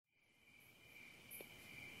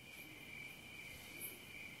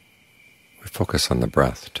focus on the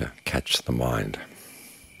breath to catch the mind.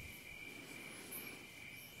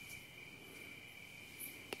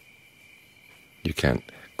 You can't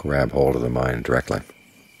grab hold of the mind directly.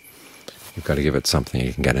 You've got to give it something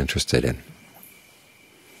you can get interested in.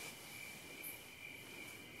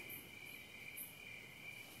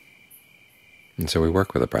 And so we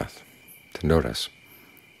work with the breath to notice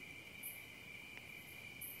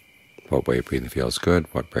what way breathing feels good,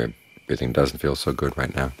 what way breathing doesn't feel so good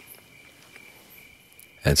right now.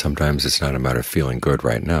 And sometimes it's not a matter of feeling good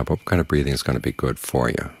right now, but what kind of breathing is going to be good for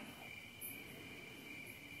you.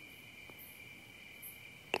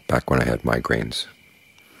 Back when I had migraines,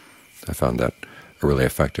 I found that a really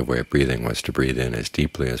effective way of breathing was to breathe in as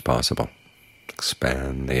deeply as possible,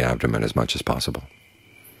 expand the abdomen as much as possible.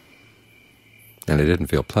 And it didn't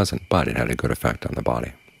feel pleasant, but it had a good effect on the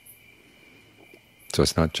body. So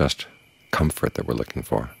it's not just comfort that we're looking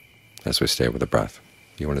for as we stay with the breath.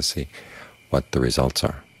 You want to see what the results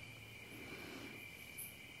are.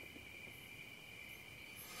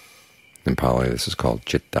 In Pali, this is called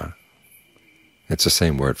citta. It's the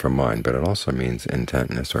same word for mind, but it also means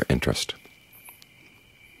intentness or interest.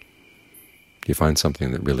 You find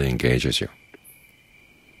something that really engages you.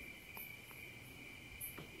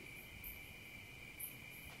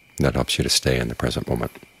 That helps you to stay in the present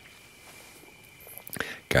moment.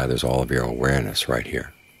 Gathers all of your awareness right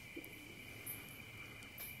here.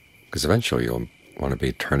 Because eventually you'll want to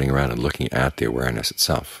be turning around and looking at the awareness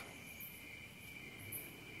itself.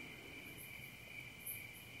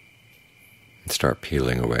 And start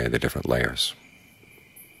peeling away the different layers.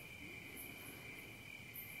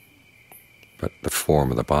 But the form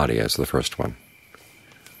of the body is the first one.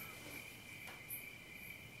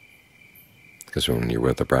 Because when you're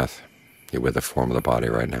with the breath, you're with the form of the body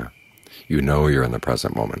right now. You know you're in the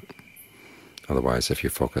present moment. Otherwise, if you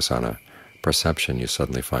focus on a perception, you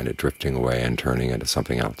suddenly find it drifting away and turning into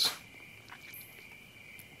something else.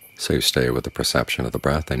 So you stay with the perception of the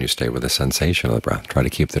breath, and you stay with the sensation of the breath. Try to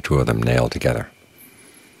keep the two of them nailed together.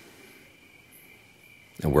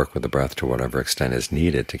 And work with the breath to whatever extent is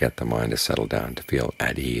needed to get the mind to settle down, to feel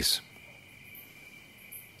at ease.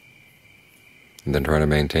 And then try to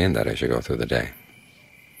maintain that as you go through the day.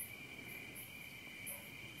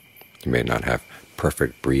 You may not have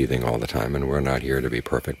perfect breathing all the time, and we're not here to be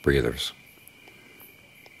perfect breathers.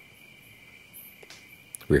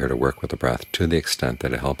 We're here to work with the breath to the extent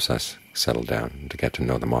that it helps us settle down and to get to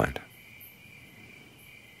know the mind.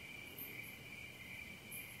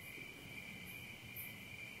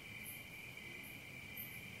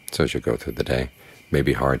 So as you go through the day, it may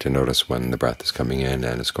be hard to notice when the breath is coming in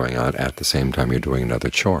and it's going out at the same time you're doing another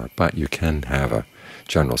chore, but you can have a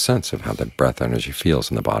general sense of how the breath energy feels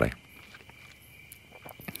in the body,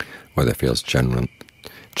 whether it feels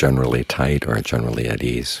generally tight or generally at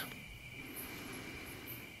ease.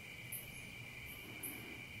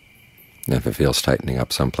 And if it feels tightening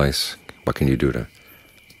up someplace, what can you do to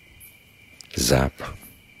zap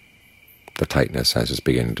the tightness as it's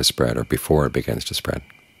beginning to spread or before it begins to spread?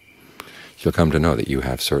 You'll come to know that you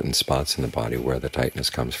have certain spots in the body where the tightness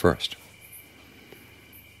comes first.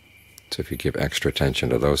 So if you give extra attention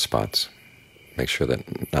to those spots, make sure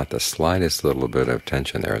that not the slightest little bit of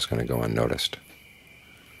tension there is going to go unnoticed.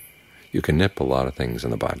 You can nip a lot of things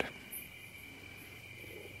in the bud.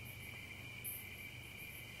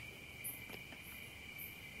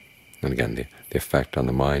 And again, the effect on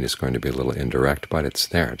the mind is going to be a little indirect, but it's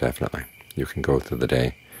there, definitely. You can go through the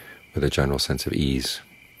day with a general sense of ease,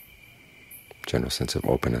 general sense of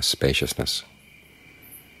openness, spaciousness.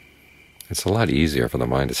 It's a lot easier for the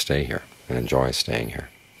mind to stay here and enjoy staying here.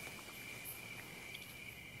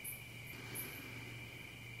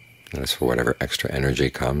 And as for whatever extra energy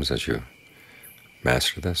comes as you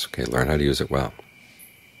master this, okay, learn how to use it well.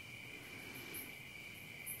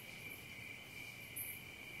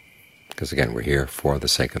 Because again, we're here for the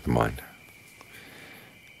sake of the mind.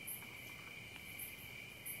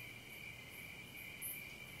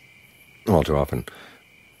 All too often,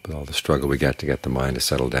 with all the struggle we get to get the mind to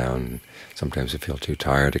settle down, sometimes you feel too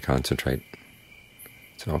tired to concentrate.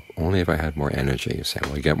 So only if I had more energy, you say,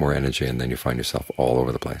 well, you get more energy and then you find yourself all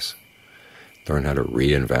over the place. Learn how to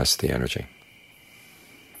reinvest the energy.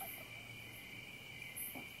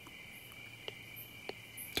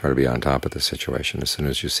 Try to be on top of the situation. As soon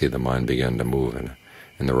as you see the mind begin to move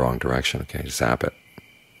in the wrong direction, okay, zap it.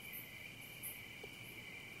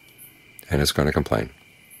 And it's going to complain,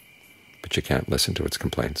 but you can't listen to its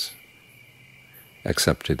complaints,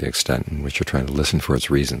 except to the extent in which you're trying to listen for its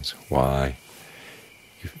reasons, why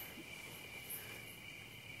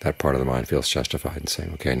that part of the mind feels justified in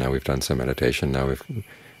saying, okay, now we've done some meditation, now we've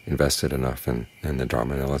invested enough in the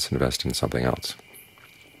Dharma, now let's invest in something else.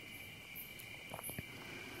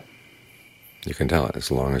 You can tell it.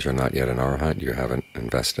 As long as you're not yet an arahant, you haven't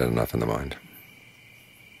invested enough in the mind.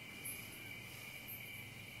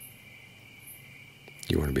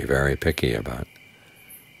 You want to be very picky about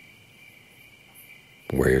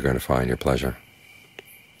where you're going to find your pleasure,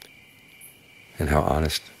 and how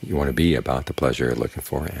honest you want to be about the pleasure you're looking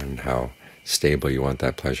for, and how stable you want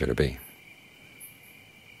that pleasure to be.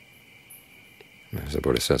 As the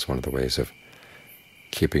Buddha says, one of the ways of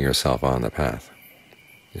keeping yourself on the path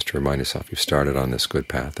is to remind yourself you've started on this good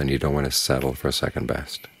path and you don't want to settle for second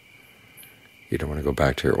best. You don't want to go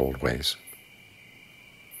back to your old ways.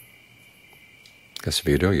 Because if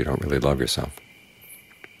you do, you don't really love yourself.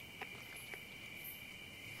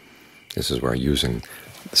 This is where using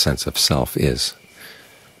the sense of self is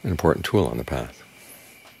an important tool on the path.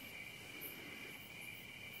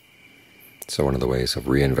 So one of the ways of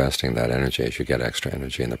reinvesting that energy as you get extra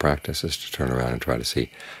energy in the practice is to turn around and try to see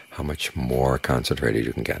how much more concentrated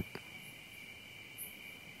you can get.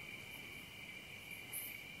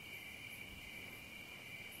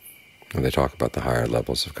 And they talk about the higher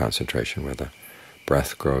levels of concentration where the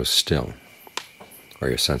breath grows still, or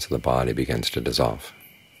your sense of the body begins to dissolve.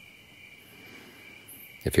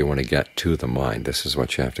 If you want to get to the mind, this is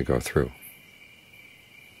what you have to go through.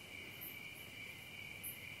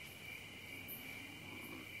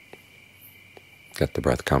 Get the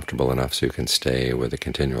breath comfortable enough so you can stay with it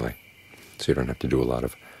continually, so you don't have to do a lot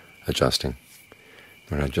of adjusting.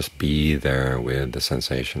 You want to just be there with the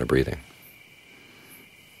sensation of breathing.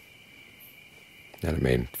 And it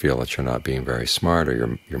may feel that you're not being very smart,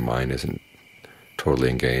 or your mind isn't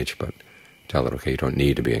totally engaged, but tell it, okay, you don't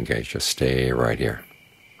need to be engaged, just stay right here.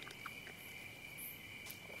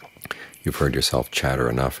 You've heard yourself chatter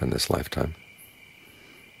enough in this lifetime.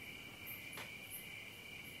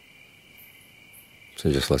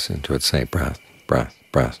 So just listen to it say breath, breath,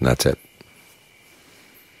 breath, and that's it.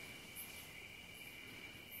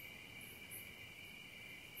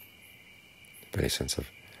 If any sense of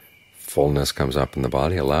fullness comes up in the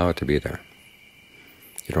body, allow it to be there.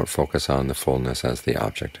 You don't focus on the fullness as the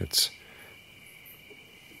object. It's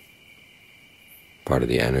part of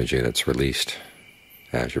the energy that's released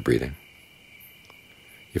as you're breathing.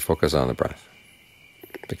 You focus on the breath,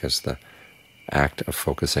 because the act of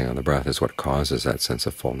focusing on the breath is what causes that sense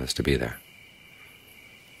of fullness to be there.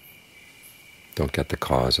 Don't get the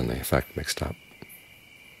cause and the effect mixed up.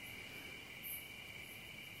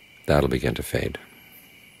 That'll begin to fade.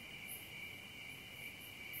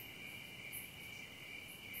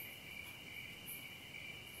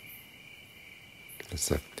 As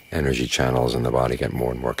the energy channels in the body get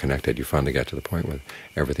more and more connected, you finally get to the point where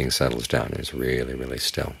everything settles down and is really, really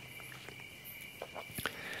still.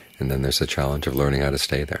 And then there's the challenge of learning how to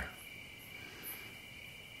stay there.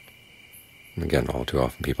 And again, all too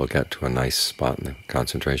often people get to a nice spot in the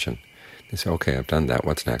concentration. They say, okay, I've done that,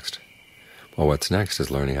 what's next? Well, what's next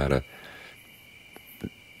is learning how to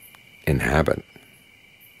inhabit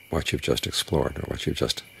what you've just explored, or what you've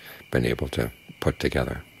just been able to put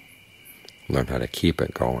together. Learn how to keep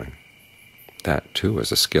it going. That, too,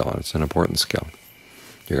 is a skill, and it's an important skill.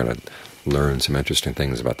 You're going to learn some interesting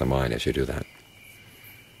things about the mind as you do that.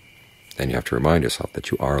 Then you have to remind yourself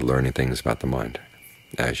that you are learning things about the mind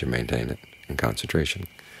as you maintain it in concentration,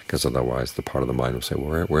 because otherwise the part of the mind will say,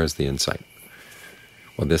 well, where's the insight?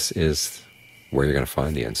 Well, this is where you're going to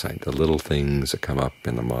find the insight, the little things that come up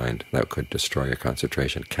in the mind that could destroy your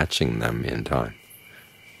concentration, catching them in time.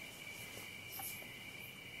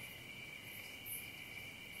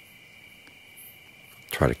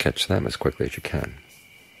 Try to catch them as quickly as you can.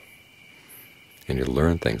 And you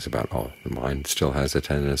learn things about, oh, the mind still has a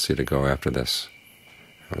tendency to go after this,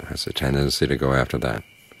 or it has a tendency to go after that,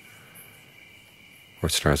 or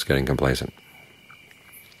it starts getting complacent.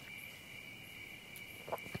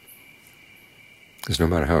 Because no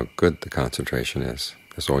matter how good the concentration is,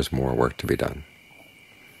 there's always more work to be done.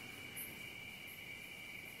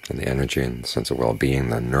 And the energy and the sense of well-being,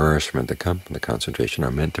 the nourishment that come from the concentration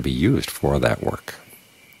are meant to be used for that work.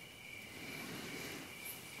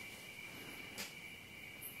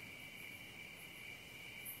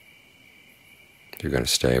 You're going to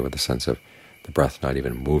stay with the sense of the breath not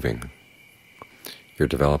even moving. You're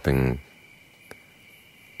developing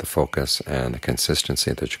the focus and the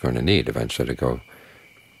consistency that you're going to need eventually to go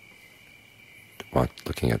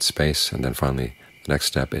looking at space, and then finally the next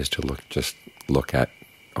step is to just look at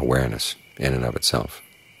awareness in and of itself.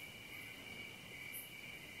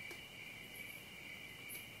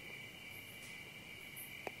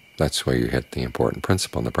 That's where you hit the important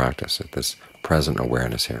principle in the practice, that this present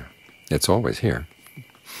awareness here. It's always here.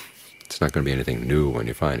 It's not going to be anything new when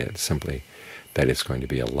you find it. It's simply that it's going to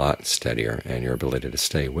be a lot steadier, and your ability to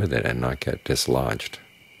stay with it and not get dislodged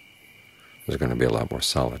is going to be a lot more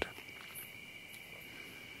solid.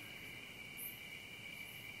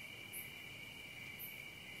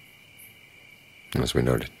 As we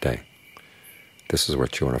noted today, this is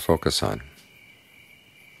what you want to focus on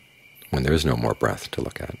when there is no more breath to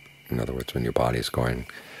look at. In other words, when your body is going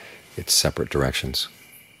its separate directions,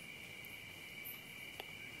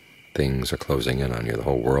 things are closing in on you. The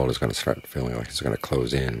whole world is going to start feeling like it's going to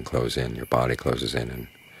close in, close in. Your body closes in, and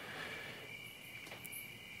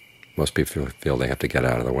most people feel they have to get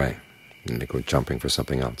out of the way, and they go jumping for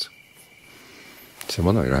something else. So,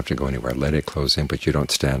 well, no, you don't have to go anywhere. Let it close in, but you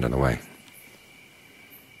don't stand in the way.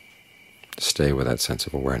 Stay with that sense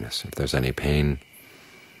of awareness. If there's any pain,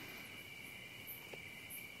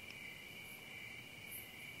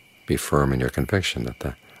 be firm in your conviction that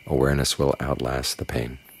the awareness will outlast the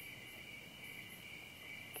pain.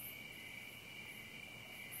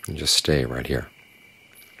 And just stay right here.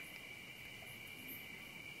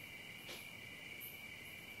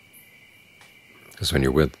 Because when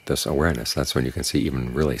you're with this awareness, that's when you can see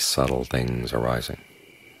even really subtle things arising.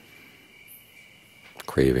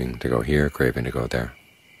 Craving to go here, craving to go there.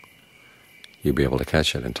 You'll be able to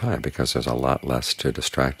catch it in time because there's a lot less to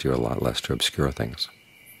distract you, a lot less to obscure things.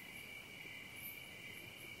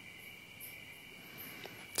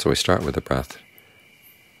 So we start with the breath.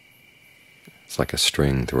 It's like a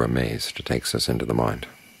string through a maze that takes us into the mind.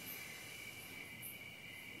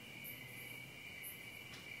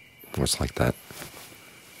 It's like that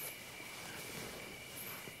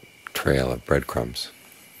trail of breadcrumbs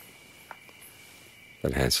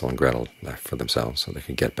that Hansel and Gretel left for themselves so they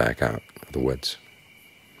could get back out of the woods.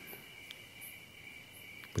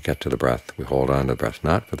 We get to the breath. We hold on to the breath,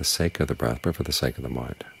 not for the sake of the breath, but for the sake of the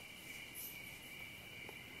mind.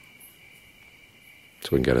 So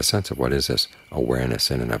we can get a sense of what is this awareness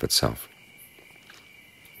in and of itself.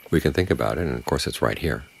 We can think about it, and of course it's right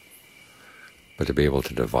here, but to be able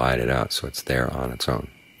to divide it out so it's there on its own.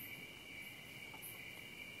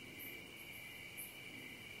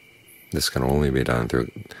 This can only be done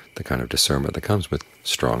through the kind of discernment that comes with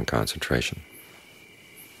strong concentration.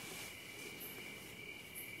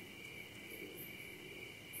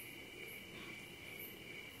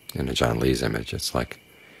 In John Lee's image, it's like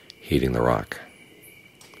heating the rock.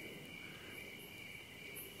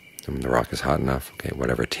 And when the rock is hot enough, okay,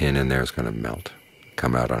 whatever tin in there is going to melt,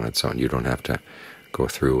 come out on its own. You don't have to go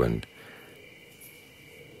through and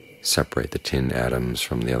separate the tin atoms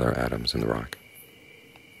from the other atoms in the rock.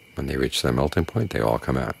 When they reach their melting point, they all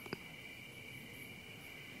come out.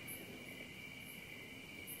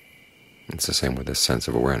 It's the same with this sense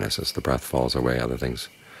of awareness. As the breath falls away, other things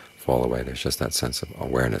fall away. There's just that sense of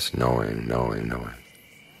awareness, knowing, knowing, knowing.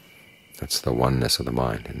 That's the oneness of the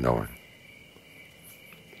mind in knowing.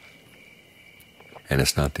 And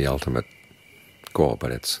it's not the ultimate goal,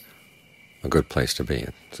 but it's a good place to be.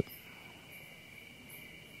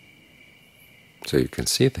 So you can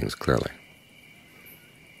see things clearly.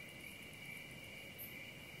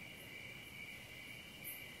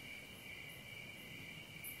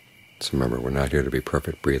 So remember, we're not here to be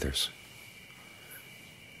perfect breathers.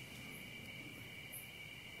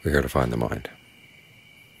 We're here to find the mind.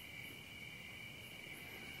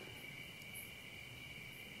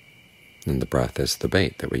 And the breath is the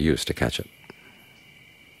bait that we use to catch it.